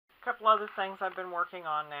A couple other things I've been working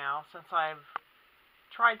on now since I've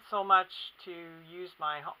tried so much to use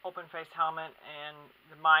my open face helmet and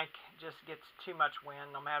the mic just gets too much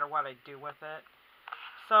wind no matter what I do with it.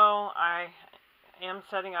 So I am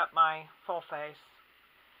setting up my full face.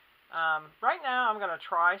 Right now I'm going to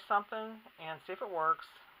try something and see if it works.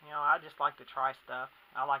 You know, I just like to try stuff.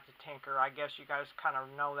 I like to tinker. I guess you guys kind of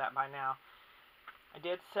know that by now. I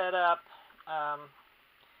did set up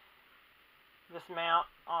this mount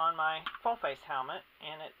on my full face helmet,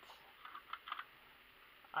 and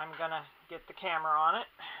I'm going to get the camera on it.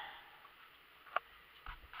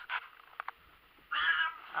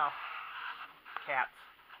 Oh, cats.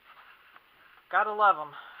 Gotta love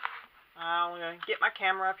them. I'm going to get my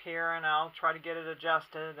camera up here and I'll try to get it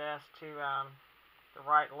adjusted as to the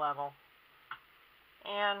right level.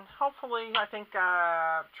 And hopefully, I think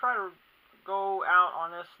try to go out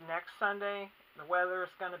on this next Sunday. The weather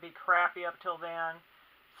is going to be crappy up till then.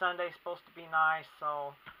 Sunday's supposed to be nice,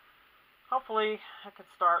 so hopefully I can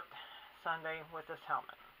start Sunday with this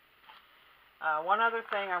helmet. One other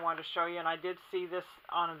thing I wanted to show you, and I did see this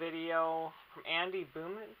on a video from Andy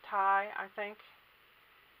Boomentai, I think.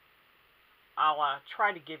 I'll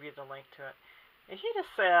try to give you the link to it. And he just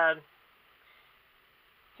said,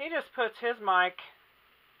 he just puts his mic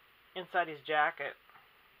inside his jacket.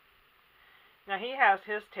 Now he has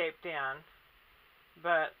his taped in,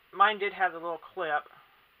 but mine did have the little clip.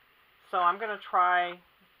 So I'm going to try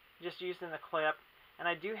just using the clip. And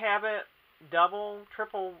I do have it double,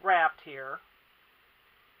 triple wrapped here.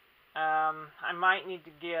 I might need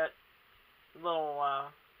to get a little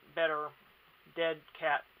better dead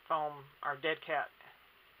cat foam or dead cat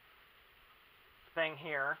thing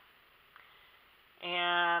here.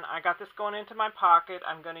 And I got this going into my pocket.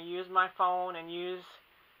 I'm going to use my phone and use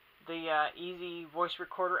the Easy Voice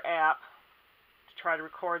Recorder app to try to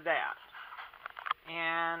record that.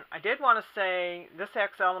 And I did want to say, this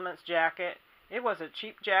X Elements jacket, it was a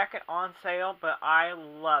cheap jacket on sale, but I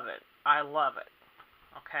love it. I love it.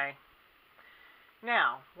 Okay.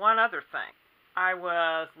 Now, one other thing. I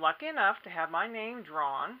was lucky enough to have my name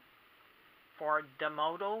drawn for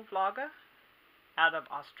Demodo Vlogger out of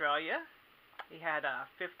Australia. He had a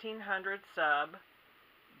 1,500 sub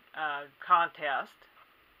contest,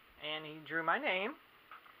 and he drew my name,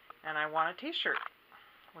 and I won a t-shirt,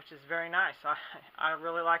 which is very nice. I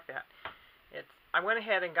really like that. I went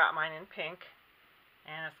ahead and got mine in pink,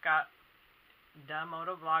 and it's got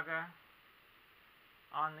Demodo Vlogger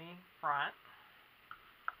on the front,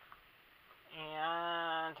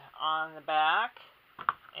 and on the back,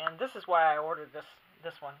 and this is why I ordered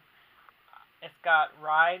this one. It's got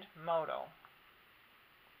Ride Moto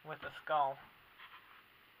with a skull.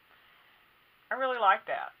 I really like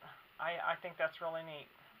that. I think that's really neat.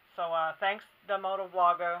 So thanks, Demodo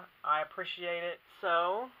Vlogger. I appreciate it.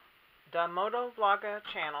 So, Demodo Vlogger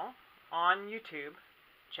channel on YouTube.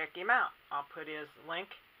 Check him out. I'll put his link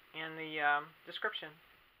in the description.